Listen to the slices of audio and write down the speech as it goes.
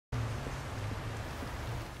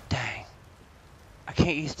I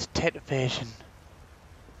can't use detective vision.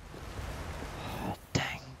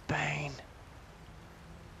 Dang, Bane.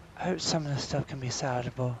 I hope some of this stuff can be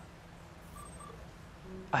salvageable.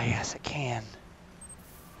 Oh yes, it can.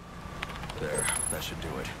 There, that should do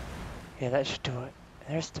it. Yeah, that should do it.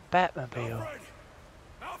 There's the Batmobile. Alfred!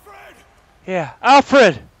 Alfred! Yeah,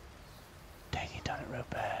 Alfred! Dang, he done it real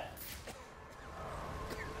bad.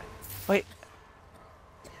 Wait.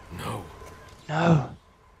 No. No.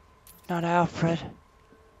 Not Alfred.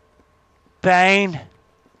 Bane!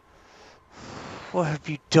 What have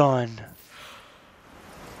you done?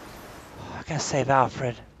 I gotta save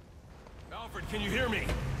Alfred. Alfred, can you hear me?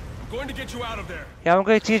 I'm going to get you out of there. Yeah, I'm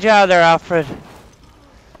going to get you out of there, Alfred.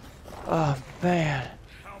 Oh, man.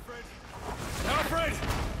 Alfred! Alfred!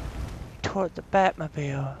 Toward the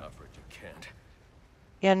Batmobile. Alfred, you can't.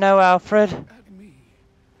 Yeah, no, Alfred. Add me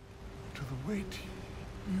to the weight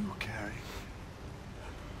you carry.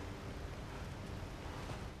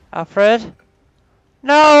 Alfred?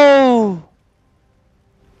 No!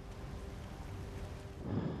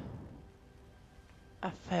 I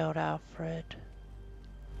failed Alfred.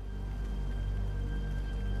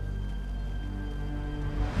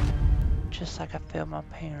 Just like I failed my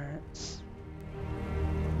parents.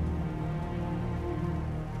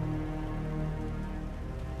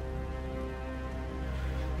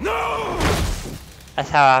 No! That's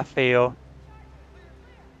how I feel.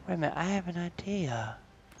 Wait a minute, I have an idea.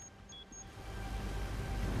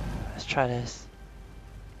 Let's try this.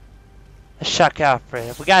 Let's shock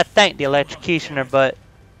Alfred. We gotta thank the electrocutioner, but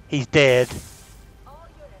he's dead.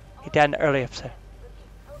 He died in the early episode.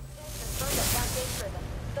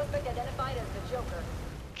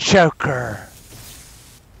 Joker.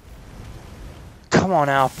 Come on,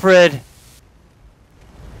 Alfred.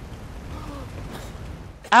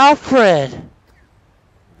 Alfred!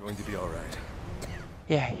 We're going to be alright.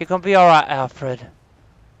 Yeah, you're gonna be alright, Alfred.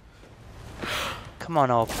 Come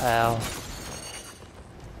on, old pal.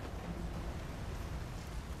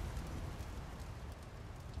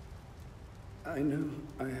 I know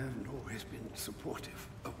I haven't always been supportive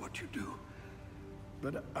of what you do,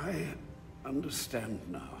 but I understand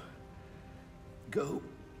now. Go.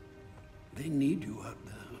 They need you out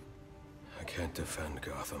there. I can't defend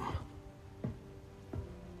Gotham.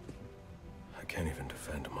 I can't even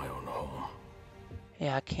defend my own home.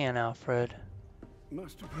 Yeah, I can, Alfred.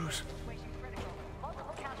 Master Bruce.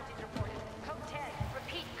 Multiple casualties reported. Code 10.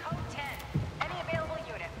 Repeat, code 10. Any available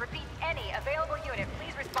unit. Repeat, any available unit.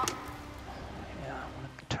 Please respond. Yeah, I'm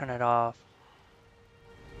gonna turn it off.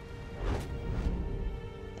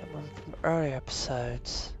 That one from earlier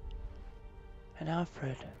episodes. And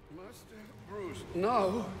Alfred. Master Bruce,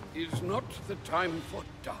 now is not the time for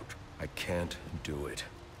doubt. I can't do it.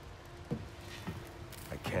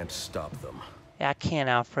 I can't stop them. Yeah, I can,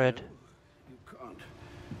 Alfred. You can't.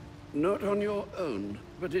 Not on your own,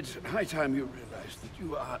 but it's high time you realize that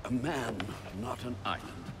you are a man, not an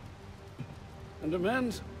island. And a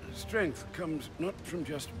man's strength comes not from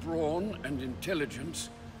just brawn and intelligence,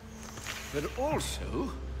 but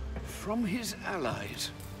also from his allies.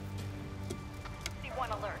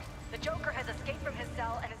 One alert. The Joker has escaped from his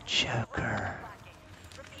cell and is... Joker.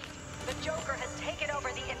 Repeat. The Joker has taken over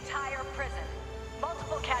the entire prison.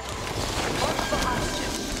 Multiple casualties. Multiple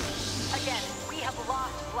hostages. Again, we have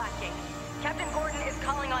lost Blackgate. Captain Gordon is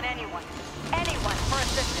calling on anyone. Anyone for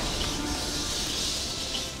assistance.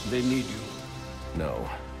 They need you. No.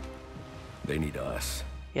 They need us.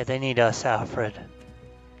 Yeah, they need us, Alfred.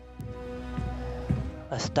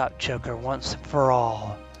 Let's stop Joker once and for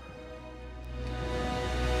all.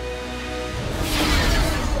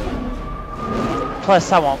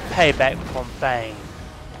 Plus, I want payback from Bane.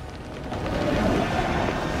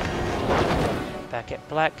 Back at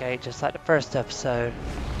Blackgate, just like the first episode.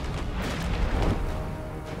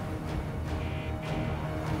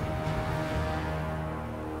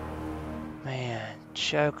 Man,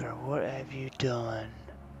 Joker, what have you done?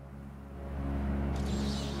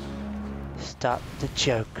 Stop the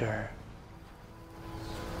Joker.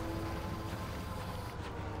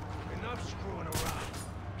 Enough screwing around.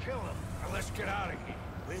 Kill him, or let's get out of here.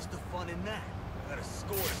 Where's the fun in that? Got a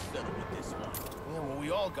score to settle with this one. Yeah, well, we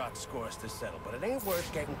all got scores to settle, but it ain't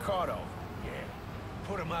worth getting caught over. Yeah,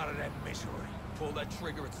 put him out of that misery. Pull that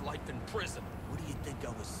trigger, it's life in prison. What do you think I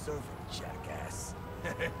was serving, jackass?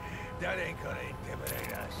 That ain't gonna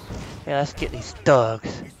intimidate us. Yeah, let's get these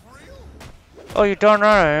thugs. Oh, you're darn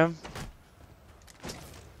right I am.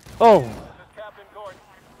 Oh. This is Captain Gordon.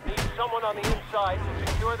 Need someone on the inside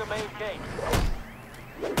to secure the main gate.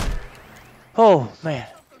 Oh, man.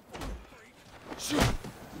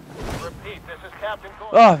 Repeat, this is Captain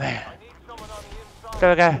Gordon. Oh, man. I need someone on the inside There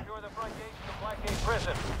we go. to secure the front gates to Blackgate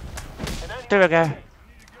prison. There we go.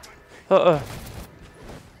 Uh-oh.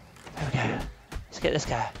 There we go. Let's get this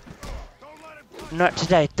guy. Not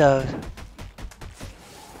today, though.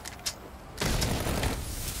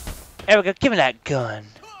 There we go. Give me that gun.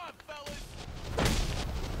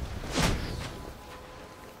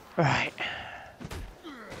 Right.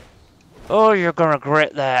 Oh, you're gonna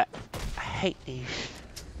regret that. I hate these.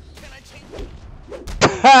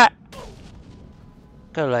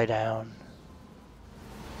 Go lay down.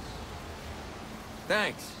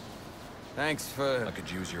 Thanks. Thanks for... I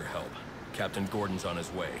could use your help. Captain Gordon's on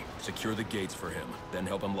his way. Secure the gates for him, then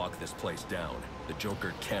help him lock this place down. The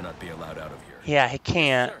Joker cannot be allowed out of here. Yeah, he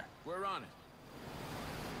can't. Sir, we're on it.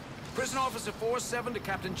 Prison Officer 4-7 to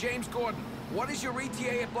Captain James Gordon. What is your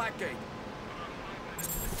ETA at Blackgate?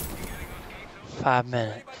 5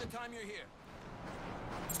 minutes. By the time you're here.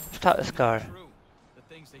 Let's talk to this guard. True. The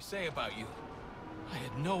things they say about you. I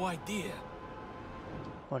had no idea.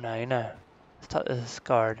 Well, now you know. Let's talk to this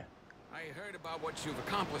guard. I heard about what you've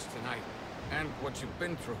accomplished tonight, and what you've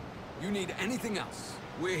been through. You need anything else,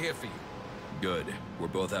 we're here for you. Good. We're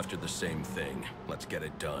both after the same thing. Let's get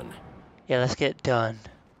it done. Yeah, let's get it done.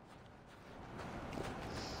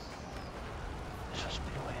 There's supposed to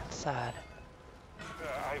be a way inside.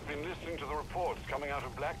 I've been listening to the reports coming out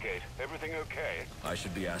of Blackgate. Everything okay? I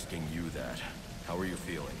should be asking you that. How are you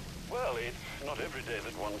feeling? Well, it's not every day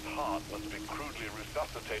that one's heart must be crudely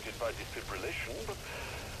resuscitated by defibrillation, but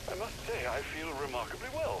I must say I feel remarkably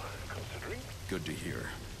well, considering. Good to hear.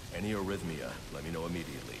 Any arrhythmia, let me know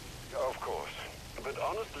immediately. Of course. But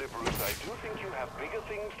honestly, Bruce, I do think you have bigger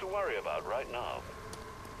things to worry about right now.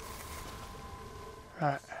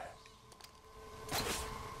 Alright.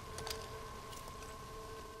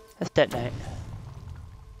 Let's detonate.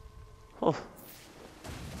 Oh.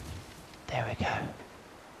 There we go.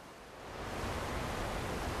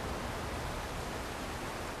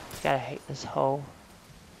 Gotta hate this hole.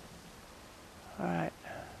 Alright.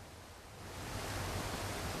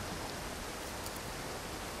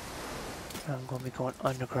 I'm gonna be going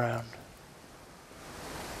underground.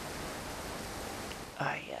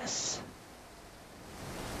 Ah, yes.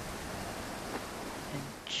 And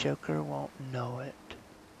Joker won't know it.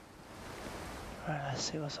 Alright, let's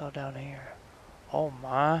see what's all down here. Oh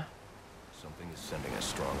my. Something is sending a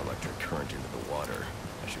strong electric current into the water.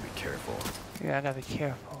 I should be careful. Yeah, I gotta be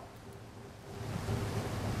careful.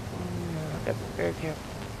 I gotta be very careful.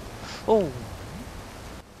 Oh!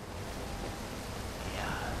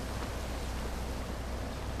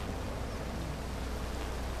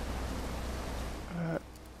 Yeah.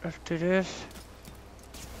 Let's do this.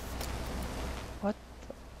 What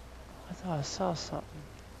the? I thought I saw something.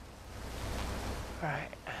 Right.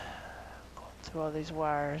 Going through all these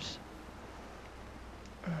wires.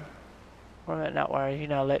 Well, not wires, you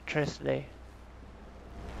know, electricity.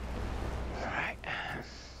 Alright.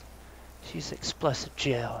 She's explosive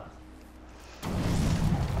gel.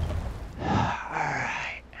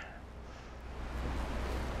 Alright.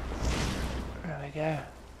 There we go.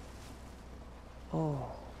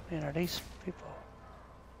 Oh, man, are these people?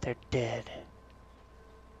 They're dead.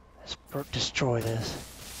 Let's destroy this.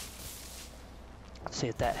 Let's see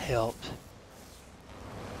if that helps.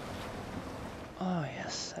 Oh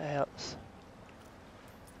yes, that helps.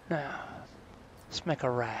 Now, let's make a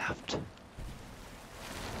raft.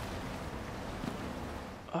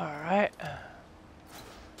 Alright.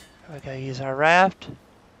 We're gonna use our raft.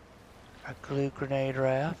 Our glue grenade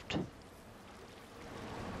raft.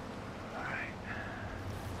 Alright.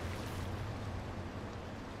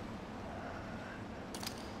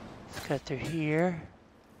 Let's go through here.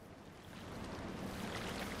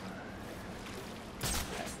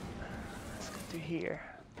 Let's go through here.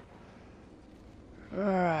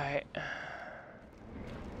 Alright.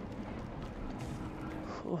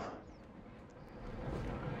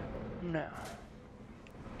 No.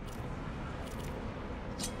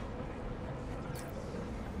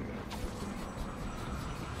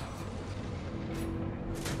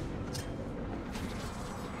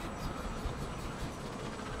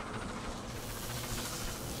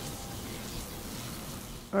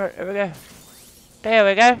 Alright, there we go. There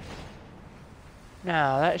we go.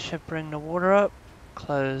 Now that should bring the water up.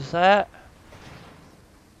 Close that.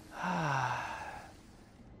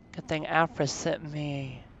 Good thing Alfred sent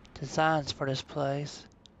me designs for this place.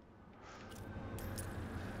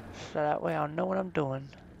 So that way I'll know what I'm doing.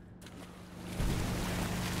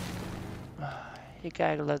 You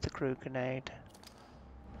gotta love the crew grenade.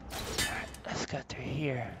 Alright, let's go through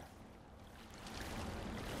here.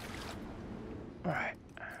 Alright.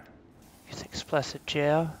 Use explosive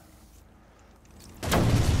gel.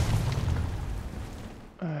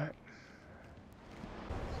 Alright.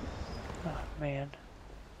 man.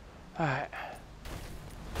 Alright.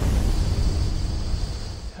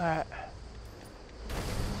 Alright.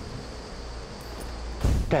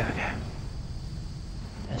 There we go.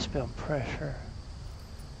 Let's build pressure.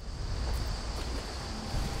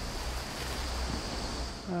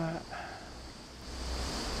 Alright.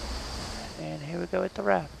 And here we go with the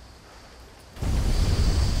wrap.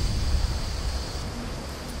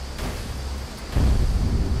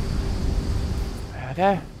 There we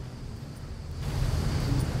go.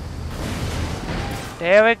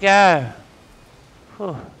 There we go.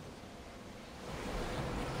 Whew.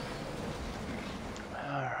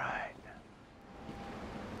 Alright.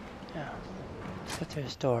 Now, let's get to the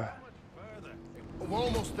store. We're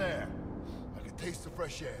almost there. I can taste the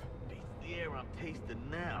fresh air. Taste the air I'm tasting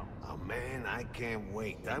now. Oh man, I can't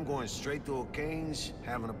wait. I'm going straight to O'Kane's,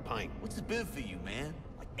 having a pint. What's it been for you, man?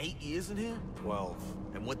 Like 8 years in here? 12.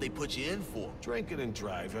 And what they put you in for? Drinking and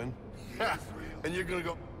driving. And you're gonna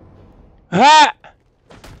go... Ha!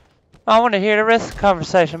 I want to hear the rest of the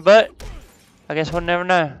conversation, but I guess we'll never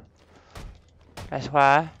know. That's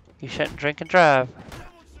why you shouldn't drink and drive.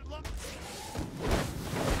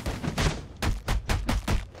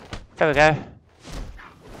 There we go.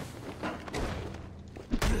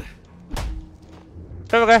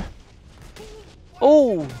 There we go.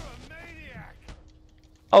 Oh!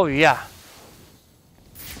 Oh yeah.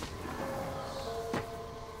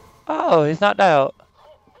 Oh, he's knocked out.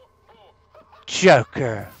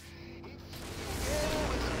 Joker.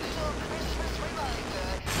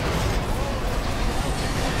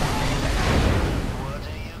 What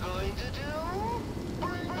are you going to do?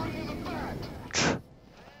 Bring the bat.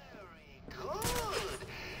 Very good.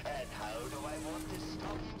 And how do I want this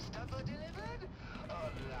stocking stuffer delivered?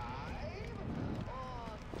 Alive or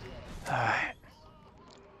dead? Alright.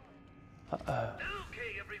 Uh-oh.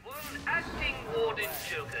 Okay, everyone. Acting Warden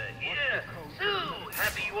Joker here. So,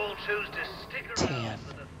 happy you all chose to stick around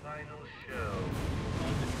for the final show.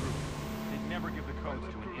 The truth. They'd never give the codes to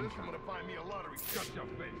an intern. I'm gonna buy me a lottery. Shut your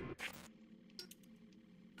face.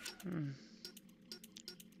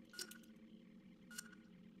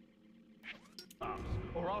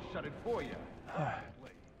 Or I'll shut it for you.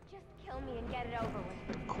 Just kill me and get it over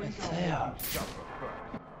with. Quit there.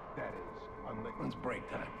 That is, unless when's break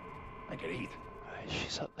time. I could eat. Alright,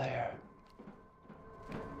 she's up there.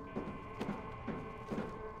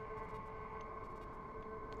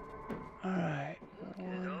 Alright.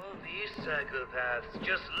 And all these psychopaths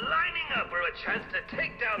just lining up for a chance to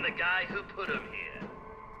take down the guy who put them here.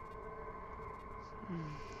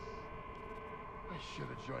 I should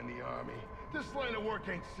have joined the army. This line of work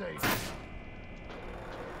ain't safe.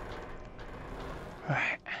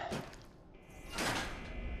 Alright.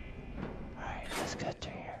 Alright, let's get to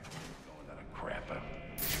here. Going to the crapper.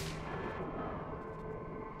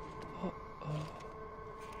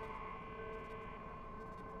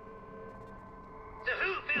 So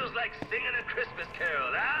who feels like singing a Christmas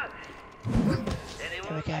carol, huh? Here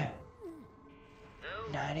Anyone? we go.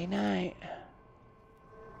 No? 99.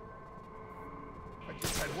 I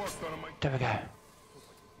just had work done on my... There we go.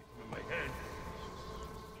 in my head.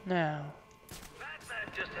 Now.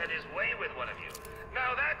 Batman just had his way with one of you.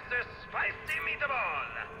 Now that's a spicy meatball.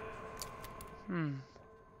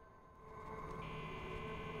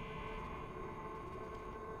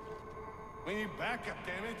 We need backup,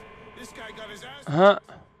 damn it. This guy got his ass... Huh?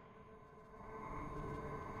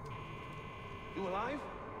 You alive?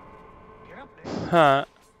 Get up there. Huh?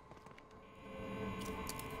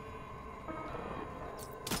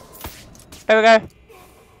 There we go.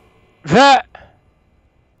 That.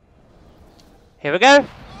 Here we go.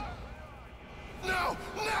 No!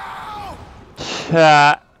 No!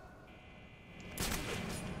 Chat.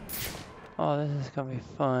 Oh, this is gonna be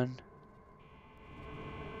fun.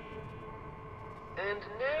 And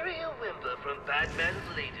nary a whimper from Batman's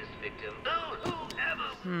latest victim. Oh, whoever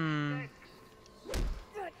next.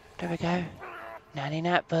 There we go.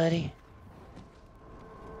 99, buddy.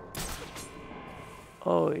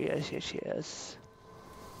 Oh, yes, yes, yes.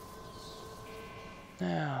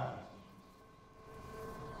 Now.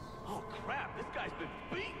 Oh crap, this guy's been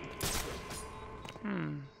beaten.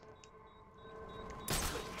 Man.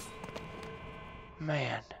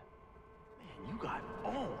 Man, you got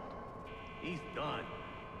owned. He's done.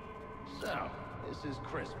 So, this is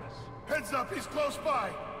Christmas. Heads up, he's close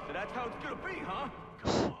by. So that's how it's gonna be, huh?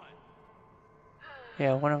 Come on.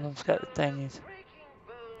 Yeah, one of them's got the thingies. Breaking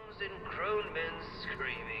bones and grown men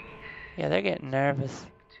screaming. Yeah, they're getting nervous.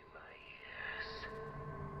 To my ears.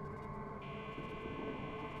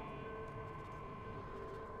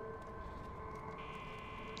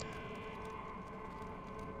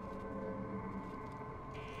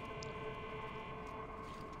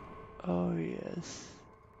 Oh yes.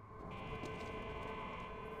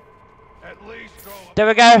 At least go. There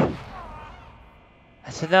we go.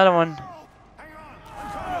 That's another one.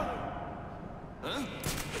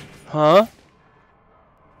 Huh?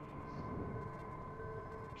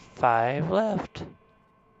 5 left.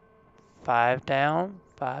 5 down,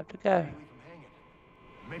 5 to go.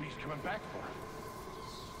 Maybe he's coming back for him.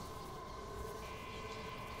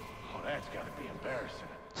 Oh, that's gotta be embarrassing.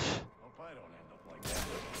 Hope I don't end up like that.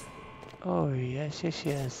 Oh yes, yes,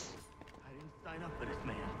 yes. I didn't sign up for this,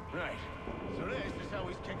 man. Right. So this is how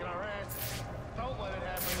he's kicking our ass. Don't let it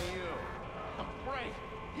happen to you. I'm afraid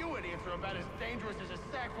you idiots are about as dangerous as a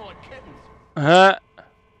sack full of kittens.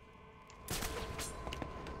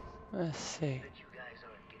 Let's see. That you guys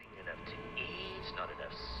aren't getting enough to eat, not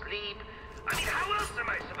enough sleep. I mean, how else am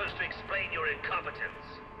I supposed to explain your incompetence?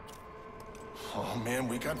 Oh man,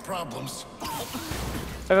 we got problems.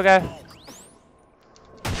 There we go.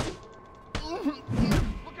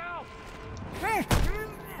 Look out!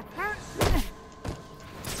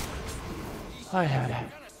 Oh yeah.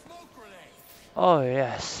 Oh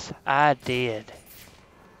yes, I did.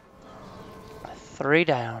 3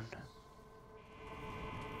 down.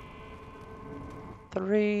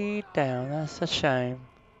 3 down. That's a shame.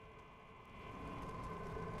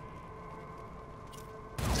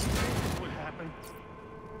 What happened?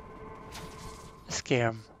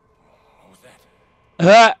 Scare him. What was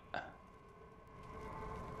that?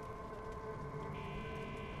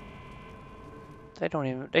 They don't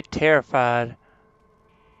even. They're terrified.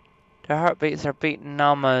 Their heartbeats are beating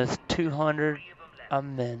almost 200 a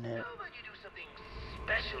minute.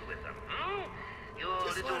 Special with them, hmm? Your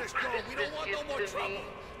Just little let us go. We don't want no Christmas more gift to trouble. me.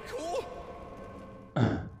 Cool?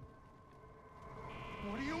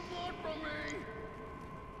 What do you want from me?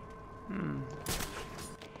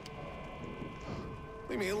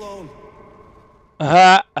 Leave me alone.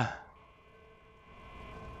 I'll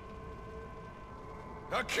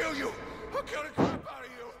kill you. I'll kill the crap out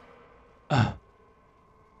of you.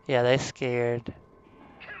 Yeah, they scared.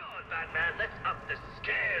 Come on, Batman, let's up the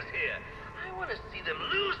scares here. I want to see them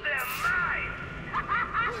lose their mind.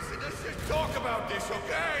 Listen, let's just talk about this,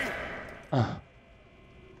 okay?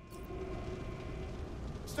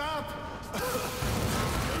 Stop!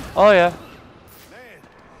 Oh yeah. Man,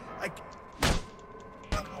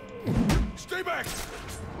 stay back!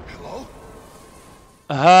 Hello?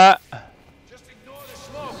 Just ignore the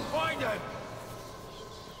smoke. Find them!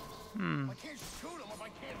 I can't shoot them if I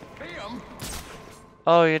can't see them.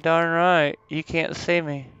 Oh, you're darn right. You can't see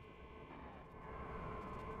me.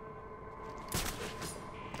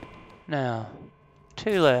 Now,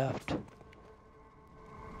 2 left.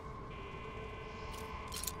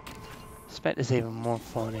 Let's make this even more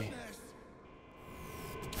funny.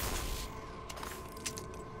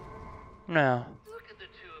 Now. Look at the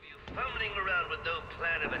two of you fumbling around with no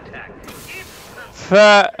plan of attack.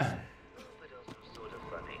 Fat. But also sort of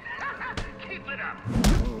funny. Keep it up.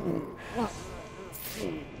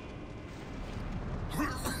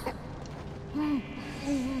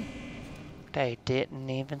 They didn't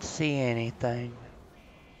even see anything.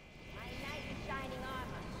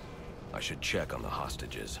 I should check on the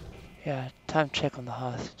hostages. Yeah, time to check on the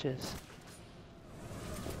hostages.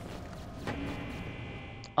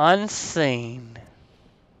 Unseen.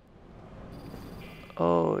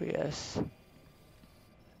 Oh, yes.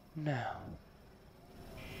 Now.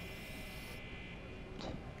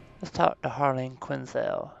 Let's talk to Harleen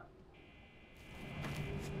Quinzel.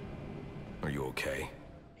 Are you okay?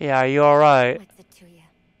 Yeah, are you alright? What's it to you?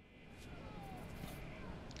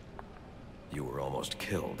 You were almost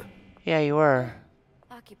killed. Yeah, you were.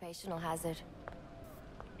 Occupational hazard.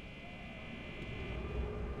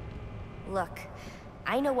 Look,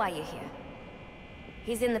 I know why you're here.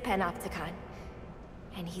 He's in the Panopticon,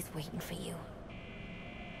 and he's waiting for you.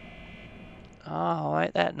 Oh,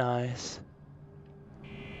 ain't that nice?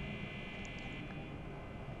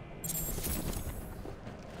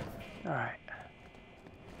 Alright.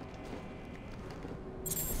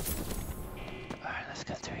 Alright, let's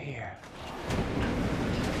go through here.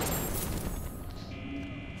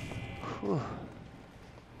 Whew.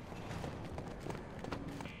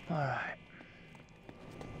 Alright.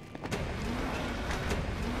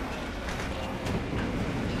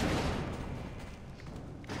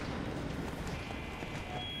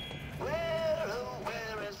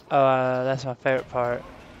 Oh, that's my favorite part.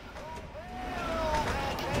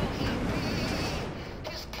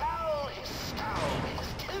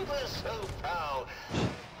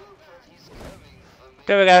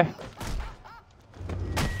 There we go.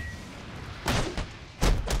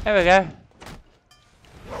 There we go.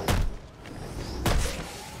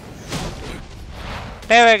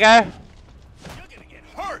 There we go. You're gonna get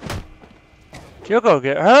hurt. You're gonna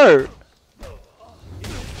get hurt.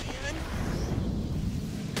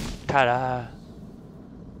 Ta-da.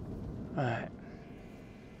 Alright.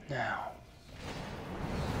 Now.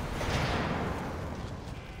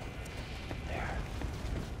 There.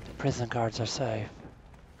 The prison guards are safe.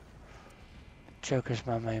 Joker's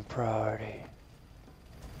my main priority.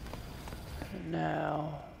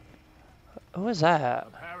 Now. Who is that?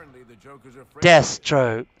 Apparently the Joker's afraid.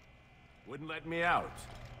 Deathstroke. Wouldn't let me out.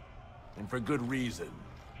 And for good reason.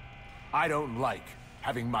 I don't like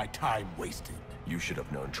having my time wasted. You should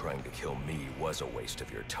have known trying to kill me was a waste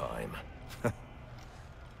of your time.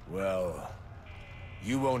 Well,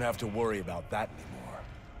 you won't have to worry about that anymore.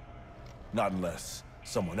 Not unless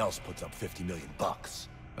someone else puts up 50 million bucks.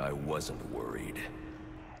 I wasn't worried.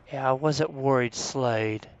 Yeah, I wasn't worried,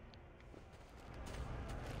 Slade.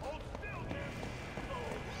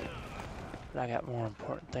 But I got more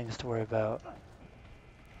important things to worry about.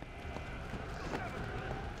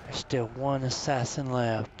 There's still one assassin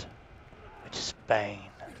left, which is Bane.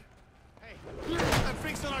 Hey, that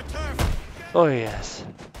freak's on our turf. Oh yes.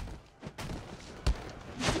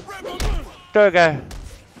 There we go.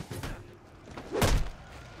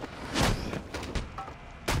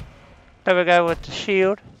 There we go with the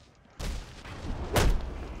shield.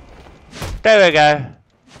 There we go.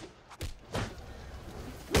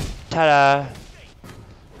 Ta-da.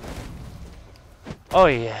 Oh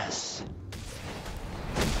yes.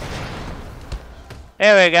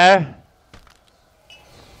 There we go.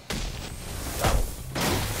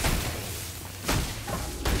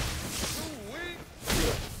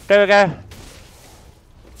 There we go.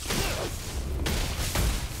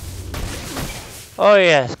 Oh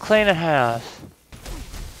yes, clean the house.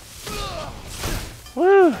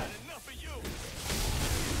 Woo!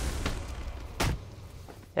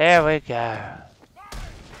 There we go.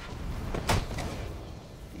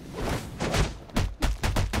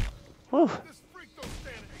 Woo!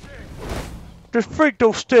 This freak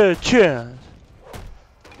don't stand a chance.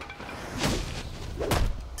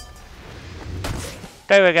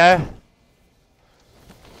 There we go.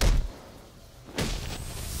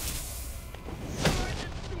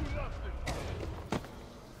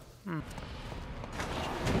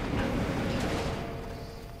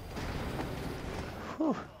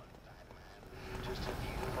 Whew. Just a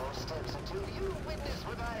few more steps until you witness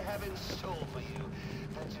what I have in store for you.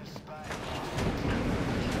 That you spy.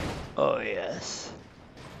 Oh yes.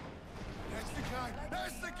 That's the guy.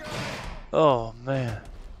 That's the guy. Oh man.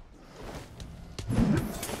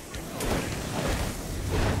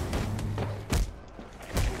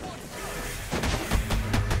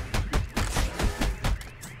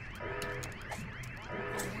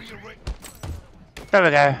 There we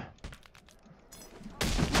go.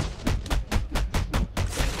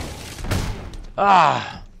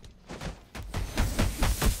 Ah.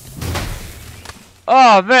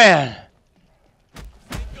 Oh man.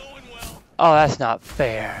 Oh, that's not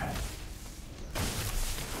fair.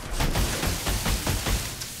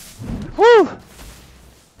 Woo!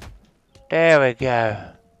 There we go.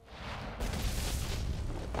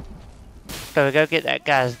 There we go, get that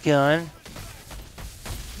guy's gun.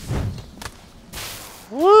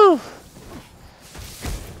 Woo! You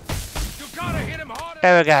gotta hit him harder.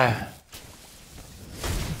 There we go.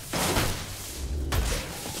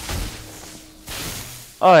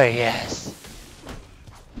 Oh yes.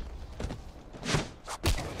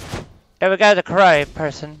 There we go, the karate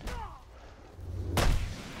person.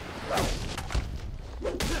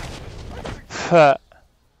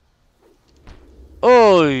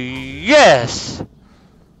 Oh yes.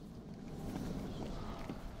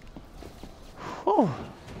 Whew.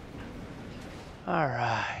 All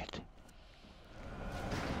right.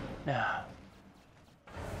 Now,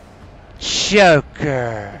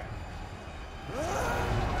 Joker.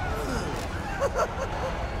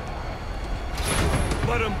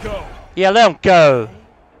 Let him go. Yeah, let him go.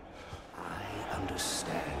 I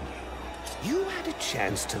understand you. You had a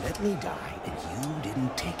chance to let me die, and you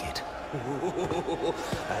didn't take it.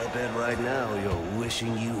 I bet right now you're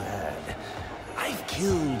wishing you had. I've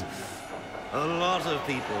killed a lot of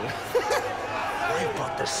people. I've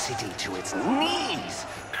brought the city to its knees,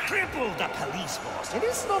 crippled the police force, and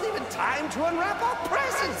it's not even time to unwrap our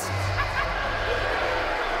presents.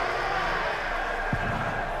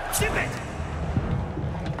 Ship it!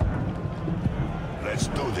 Let's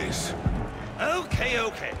do this. Okay,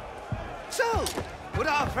 okay. So, what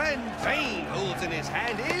our friend Bane holds in his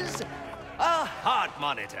hand is a heart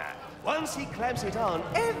monitor. Once he clamps it on,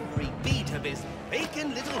 every beat of his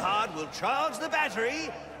bacon little heart will charge the battery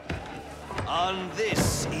on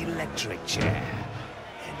this electric chair.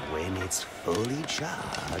 when it's fully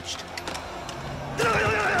charged...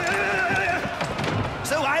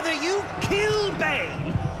 So either you kill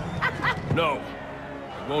Bane... No,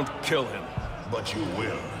 I won't kill him. But you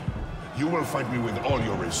will. You will fight me with all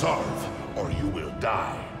your resolve, or you will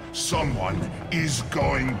die. Someone is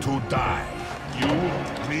going to die. You,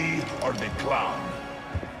 me, or the clown.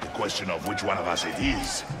 The question of which one of us it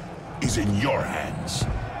is in your hands.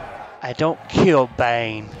 I don't kill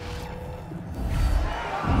Bane.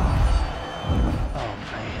 Oh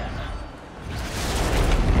man.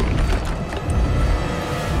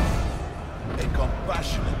 A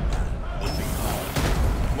compassionate man would be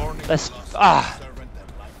hard. Let's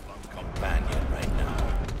Companion right now.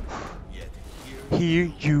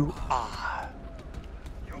 Here you are.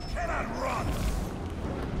 You cannot run.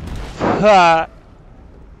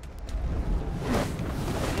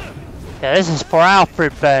 Yeah, this is for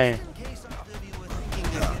Alfred Bane.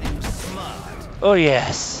 Oh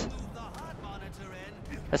yes.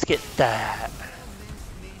 Let's get that.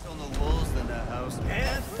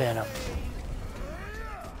 Venom.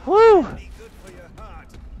 Woo!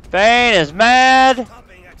 Bane is mad.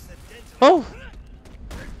 Oh.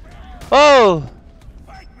 Oh.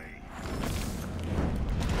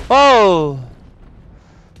 Oh.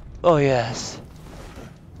 Oh yes.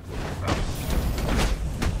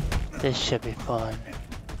 This should be fun.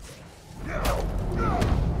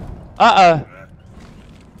 Uh-oh.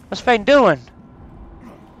 What's Bane doing?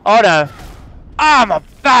 Oh no. I'm a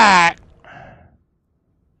back!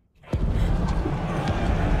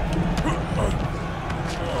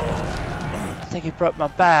 I think he broke my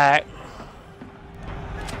back.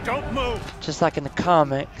 Don't move. Just like in the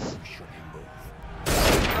comics.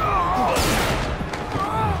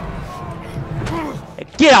 Hey,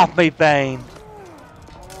 get off me, Bane!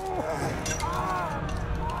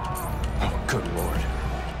 Oh, good lord.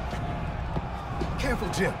 Careful,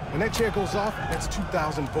 Jim. When that chair goes off, that's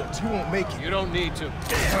 2,000 volts. You won't make it. You don't need to.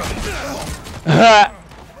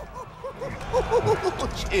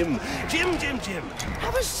 Jim.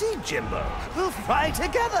 Have a seat, Jimbo. We'll fry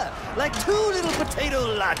together like two little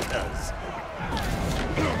potato latkes.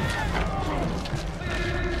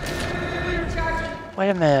 Wait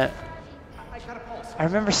a minute. I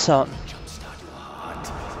remember something.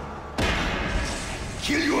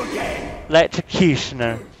 Kill you again.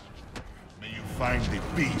 Electrocutioner. May you find the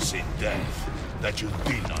peace in death that you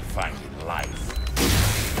did not find in life.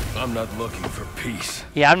 I'm not looking for peace.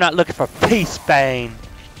 Yeah, I'm not looking for peace, Bane.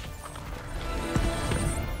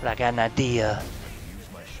 But I got an idea. Use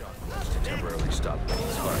my shock gloves to temporarily stop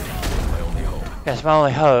Bane's heart. That's my only hope. That's my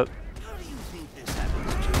only hope.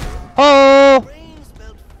 Oh!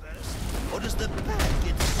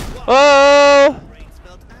 Oh!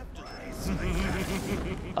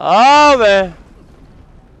 Oh man!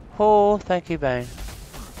 Oh, thank you, Bane.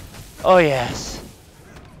 Oh yes.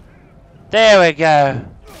 There we go.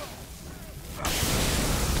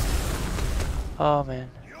 Oh man.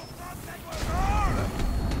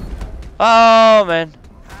 Oh man.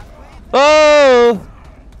 Oh!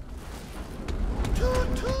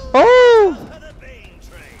 Oh!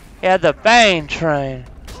 Yeah, the Bane train.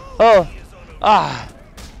 Oh! Ah!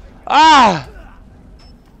 Ah!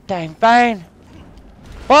 Dang Bane!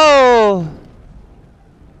 Whoa!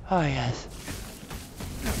 Oh yes.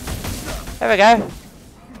 There we go.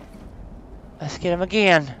 Let's get him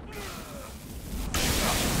again.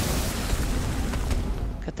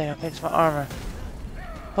 Good thing I fixed my armor.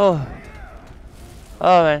 Oh.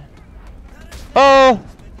 Oh man. Oh!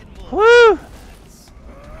 Woo!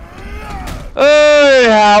 Oh,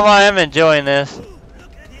 how I am enjoying this.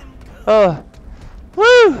 Oh.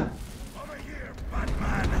 Woo!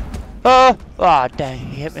 Oh! Oh, dang,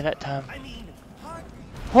 he hit me that time.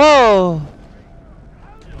 Whoa!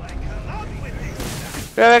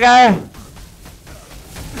 There we go.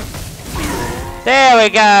 There we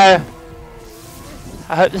go.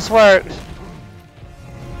 I hope this works.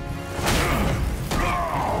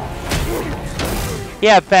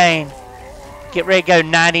 Yeah, Bane. Get ready to go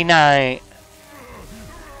 99.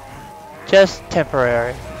 Just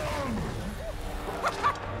temporary.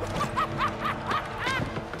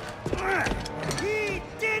 He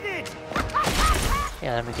did it!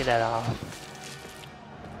 Yeah, let me get that off.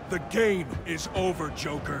 The game is over,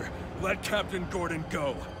 Joker. Let Captain Gordon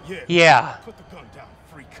go. Yeah. Put the gun down,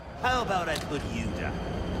 freak. How about I put you down?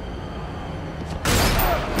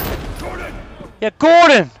 Gordon! Yeah,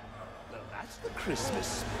 Gordon! Well, that's the Christmas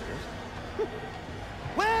spirit.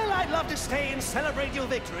 Well, I'd love to stay and celebrate your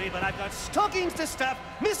victory, but I've got stockings to stuff,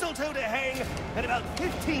 mistletoe to hang, and about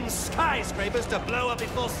 15 skyscrapers to blow up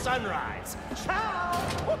before sunrise. Ciao!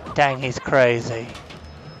 Dang, he's crazy.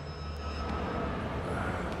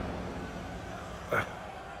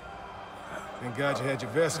 Thank God you had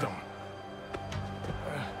your vest on.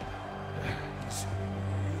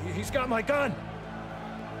 He's got my gun!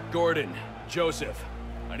 Gordon, Joseph,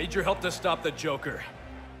 I need your help to stop the Joker.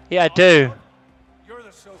 Yeah, I do. You're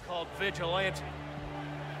the so-called vigilante.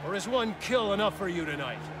 Or is one kill enough for you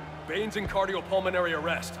tonight? Bane's in cardiopulmonary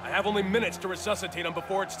arrest. I have only minutes to resuscitate him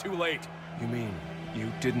before it's too late. You mean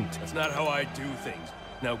you didn't? That's not how I do things.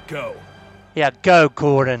 Now go. Yeah, go,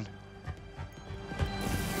 Gordon.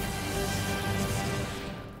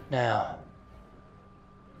 Now,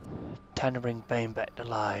 time to bring Bane back to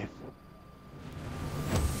life.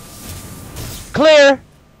 Clear!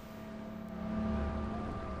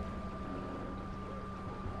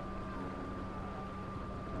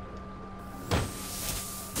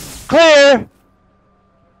 Clear!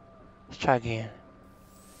 Let's try again.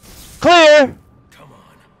 Clear! Come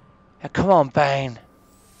on. Yeah, come on, Bane.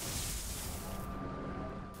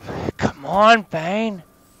 Come on, Bane.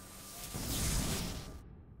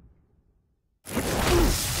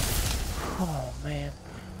 Oh, man.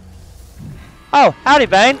 Oh, howdy,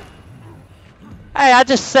 Bane. Hey, I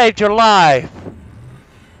just saved your life.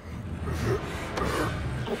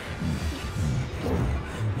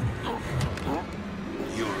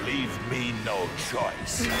 You leave me no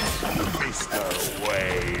choice, Mr.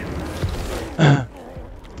 Wayne.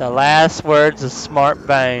 The last words of smart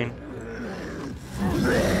Bane.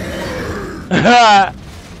 Ugh.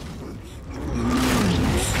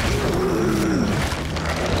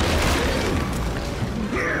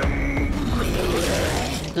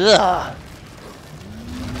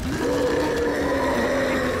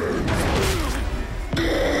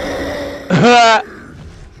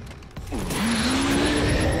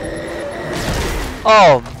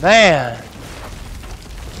 Oh man.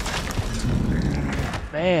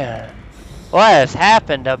 Man. What has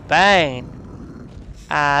happened to Bane?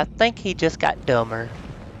 I think he just got dumber.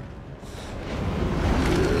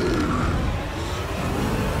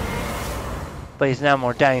 But he's now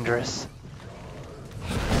more dangerous.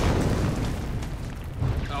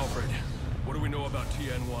 Alfred, what do we know about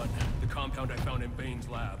TN1, the compound I found in Bane's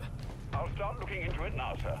lab? I'll start looking into it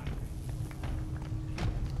now, sir.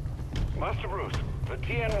 Master Bruce, the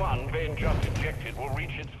TN1 Bane just injected will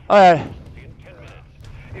reach its Alright. in 10 minutes.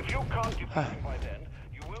 If you can't defeat him by then,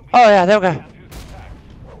 you will be Oh yeah, there we go.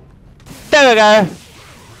 There we go.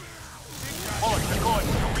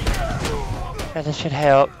 Yeah, this should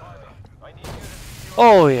help.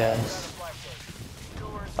 Oh yes.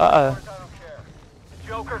 Uh-oh. The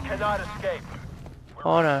Joker cannot escape.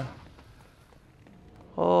 Oh no.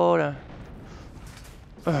 Oh no.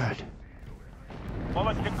 Bird.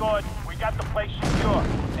 Bullets to Gordon. We got the place secure.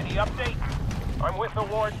 Any update? I'm with the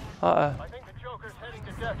warden. Uh-oh. I think the Joker's heading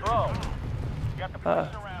to death row. We got the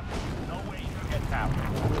place around. No way you can get out.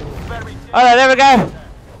 You better be Alright, there we go.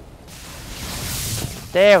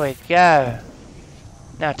 There we go.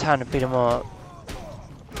 Now time to beat him up.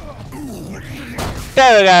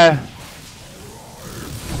 There we go.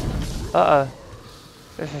 Uh-oh.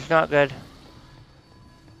 This is not good.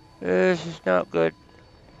 This is not good.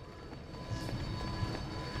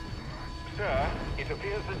 Sir, it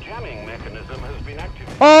appears the jamming mechanism has been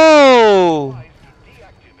activated. Oh!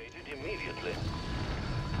 Deactivate it immediately.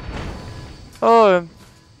 Oh. This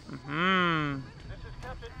is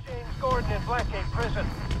Captain James Gordon in Blackgate Prison.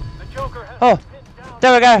 The Joker has Oh. been pinned down.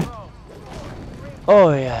 There we go.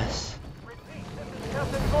 Oh yes. Repeat, this is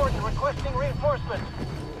Captain Gordon requesting reinforcements.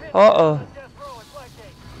 Uh-oh. Death row at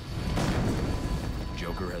Blackgate.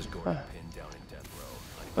 Joker has Gordon pinned down in death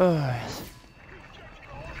row. Oh yes.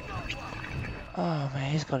 Oh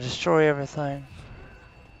man, he's gonna destroy everything.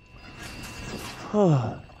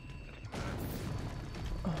 Oh.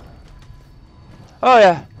 Oh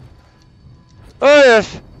yeah. Oh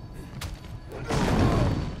yes.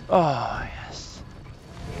 Oh yes.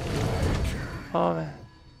 Oh man.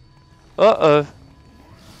 Uh-oh.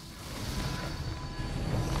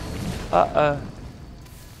 Uh-oh.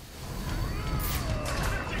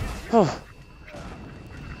 Oh.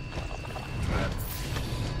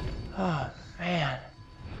 Oh man.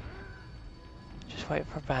 Just wait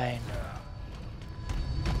for Bane.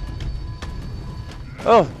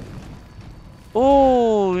 Oh.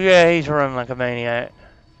 Oh yeah, he's running like a maniac.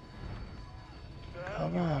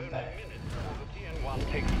 Come on, Bane.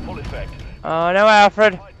 Oh no,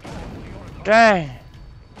 Alfred. Dang.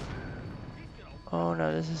 Oh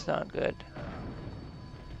no, this is not good.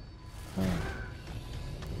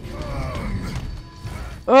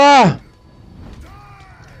 Ah!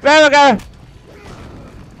 There we go!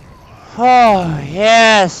 Oh,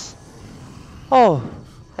 yes! Oh,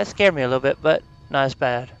 that scared me a little bit, but not as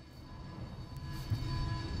bad.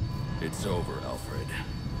 It's over, Alfred.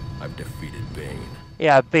 I've defeated Bane.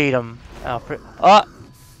 Yeah, I beat him, Alfred. Oh!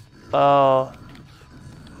 Oh.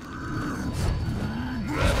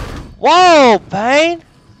 Whoa, Bane!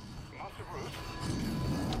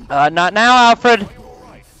 Not now, Alfred.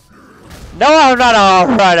 No, I'm not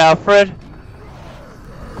alright, Alfred.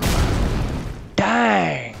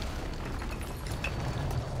 Dang.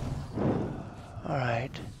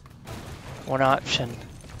 Alright. One option.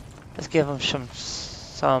 Let's give him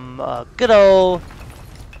some good old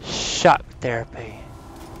shock therapy.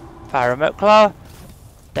 Fire remote claw.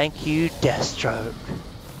 Thank you, Deathstroke.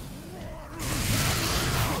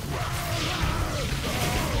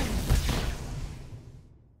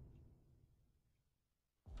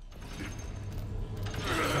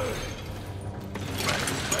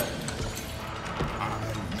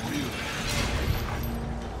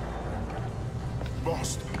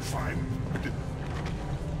 Must find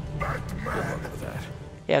Batman.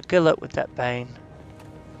 Yeah, good luck with that, Bane.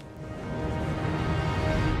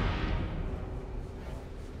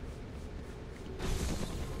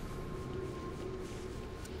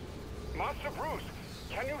 Master Bruce,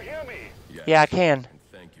 can you hear me? Yes. Yeah, I can. And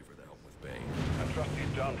thank you for the help with Bane. I trust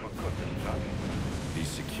he's done for good this time. He's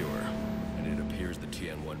secure, and it appears the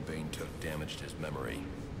TN1 Bane took damaged his memory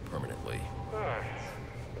permanently.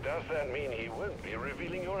 Does that mean he won't be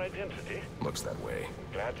revealing your identity? Looks that way.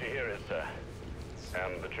 Glad to hear it, sir.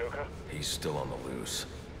 And the Joker? He's still on the loose,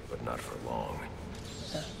 but not for long.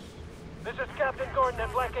 This is Captain Gordon at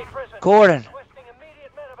Blackgate Prison. Gordon. Requesting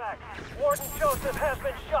immediate medevac. Warden Joseph has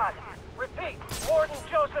been shot. Repeat, Warden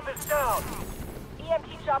Joseph is down.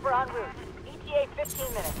 EMT chopper en route. ETA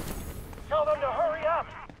 15 minutes. Tell them to hurry up.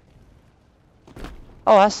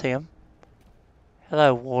 Oh, I see him.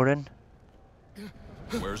 Hello, Warden.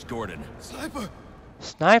 Where's Gordon?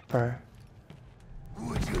 Sniper?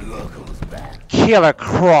 Would you look who's back? Killer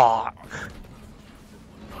Croc.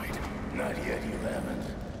 Not yet, you haven't.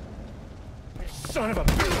 Son of a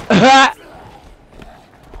bitch.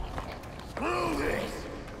 Screw this!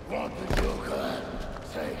 Want the Joker?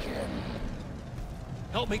 Take him.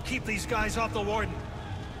 Help me keep these guys off the warden.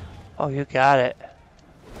 Oh, you got it.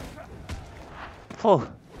 Oh.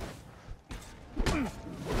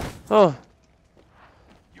 Oh.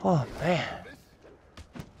 Oh, man.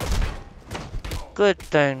 Good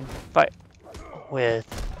thing fight with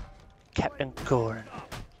Captain Gordon.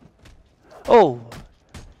 Oh.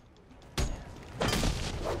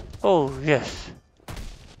 Oh, yes.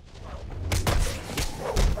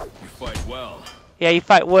 You fight well. Yeah, you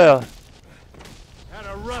fight well. Had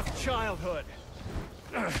a rough childhood.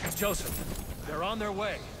 Joseph, they're on their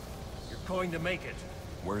way. You're going to make it.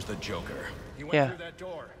 Where's the Joker? He went Yeah. through that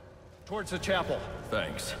door. Towards the chapel.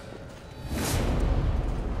 Thanks.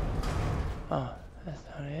 Oh, that's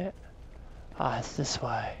not it. Ah, it's this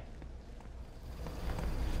way.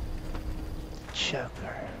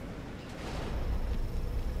 Joker.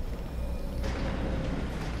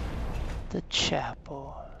 The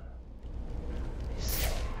chapel.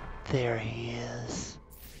 There he is.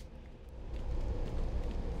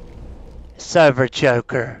 It's over,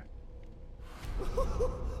 Joker.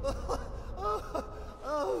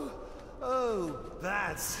 Oh,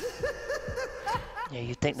 that's... Yeah,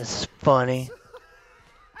 you think this is funny?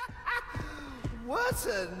 What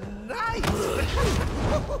a night!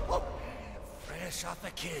 Fresh off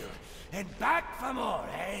the kill, and back for more,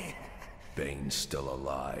 eh? Bane's still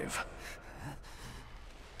alive.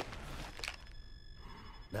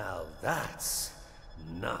 Now that's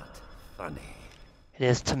not funny. It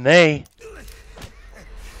is to me.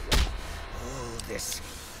 All this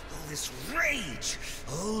rage,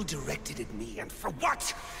 all directed at me, and for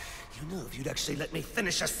what? You know, if you'd actually let me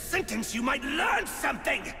finish a sentence, you might learn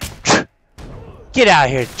something! Get out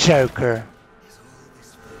here, Joker. Is all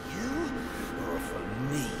this for you, or for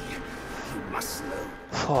me? You must know.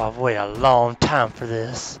 Oh, I've waited a long time for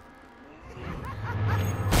this.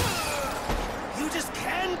 You just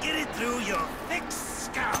can't get it through your thick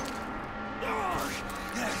skull.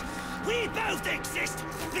 We both exist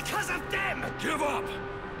because of them! Give up!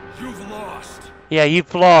 You've lost! Yeah,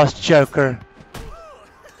 you've lost, Joker.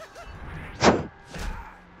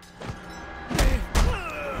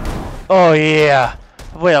 Oh yeah,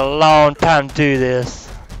 I've waited a long time to do this.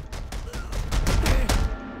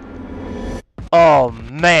 Oh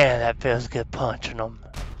man, that feels good punching them.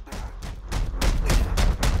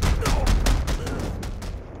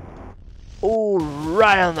 Oh,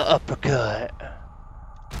 right on the uppercut.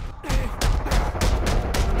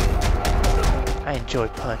 I enjoy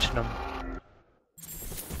punching them.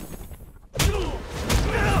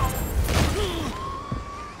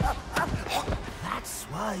 That's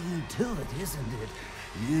why you do it, isn't it?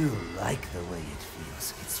 You like the way it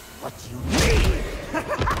feels. It's what you need.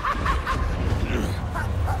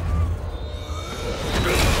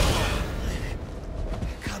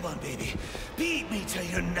 Come on, baby. Beat me till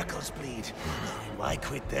your knuckles bleed. Why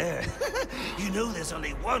quit there? You know there's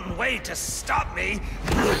only one way to stop me.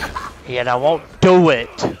 And I won't do it.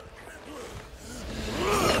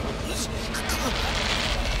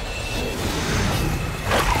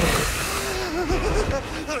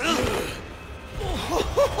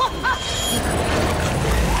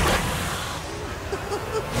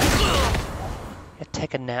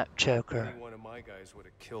 Take a nap, Joker. Any one of my guys would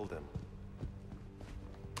have killed him.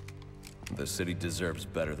 The city deserves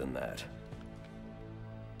better than that.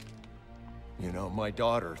 You know, my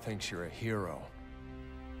daughter thinks you're a hero.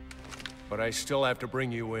 But I still have to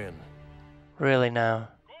bring you in. Really now?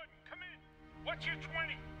 What's your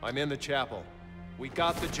 20? I'm in the chapel. We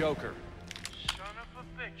got the Joker. Son of a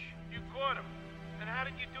bitch. You caught him. And how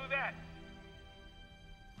did you do that?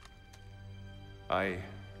 I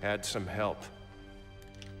had some help.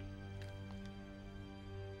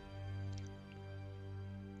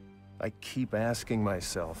 I keep asking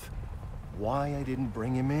myself why I didn't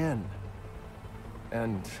bring him in.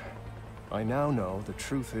 And I now know the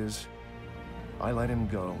truth is I let him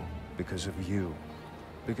go because of you.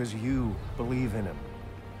 Because you believe in him.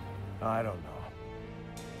 I don't know.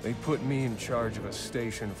 They put me in charge of a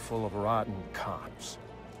station full of rotten cops.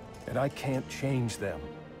 And I can't change them.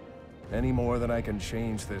 Any more than I can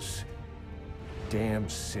change this damn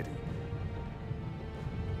city.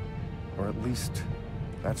 Or at least,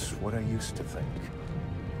 that's what I used to think.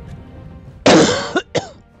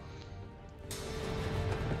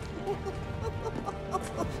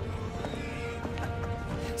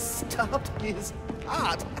 Stopped his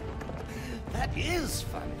heart. That is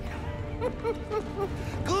funny.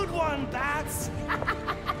 Good one, Bats.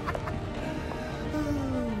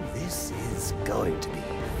 Oh, this is going to be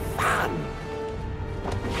fun.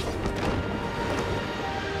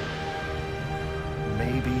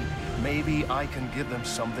 Maybe I can give them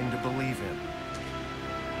something to believe in.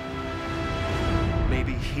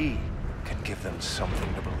 Maybe he can give them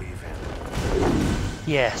something to believe in.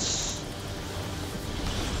 Yes.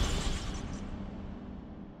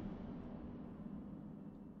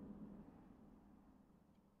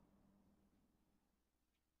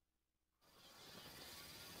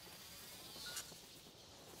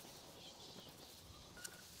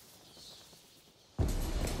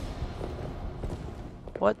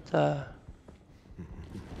 What the?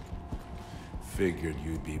 Figured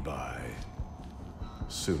you'd be by.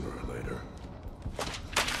 Sooner or later.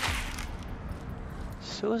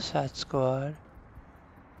 Suicide Squad.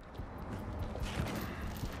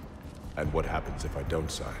 And what happens if I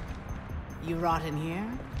don't sign? You rot in here,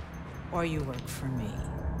 or you work for me?